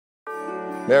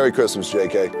Merry Christmas,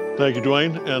 J.K. Thank you,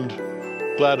 Dwayne, and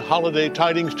glad holiday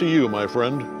tidings to you, my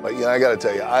friend. But, I gotta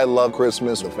tell you, I love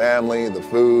Christmas, the family, the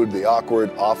food, the awkward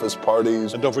office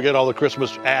parties. And don't forget all the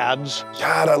Christmas ads.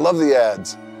 God, I love the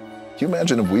ads. Can you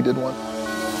imagine if we did one?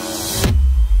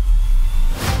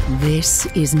 This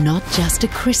is not just a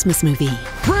Christmas movie.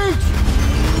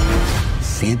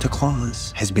 Santa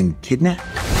Claus has been kidnapped?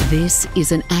 This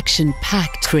is an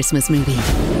action-packed Christmas movie.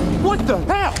 What the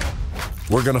hell?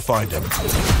 We're gonna find him.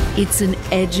 It's an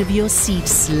edge-of-your-seat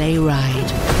sleigh ride,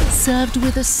 served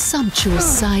with a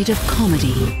sumptuous side of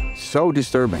comedy. So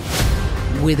disturbing.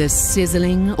 With a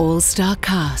sizzling all-star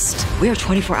cast. We are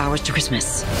 24 hours to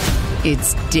Christmas.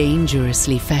 It's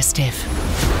dangerously festive.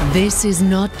 This is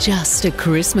not just a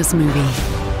Christmas movie.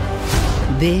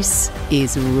 This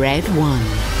is Red One.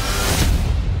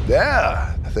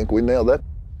 Yeah, I think we nailed it.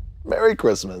 Merry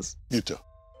Christmas. You too.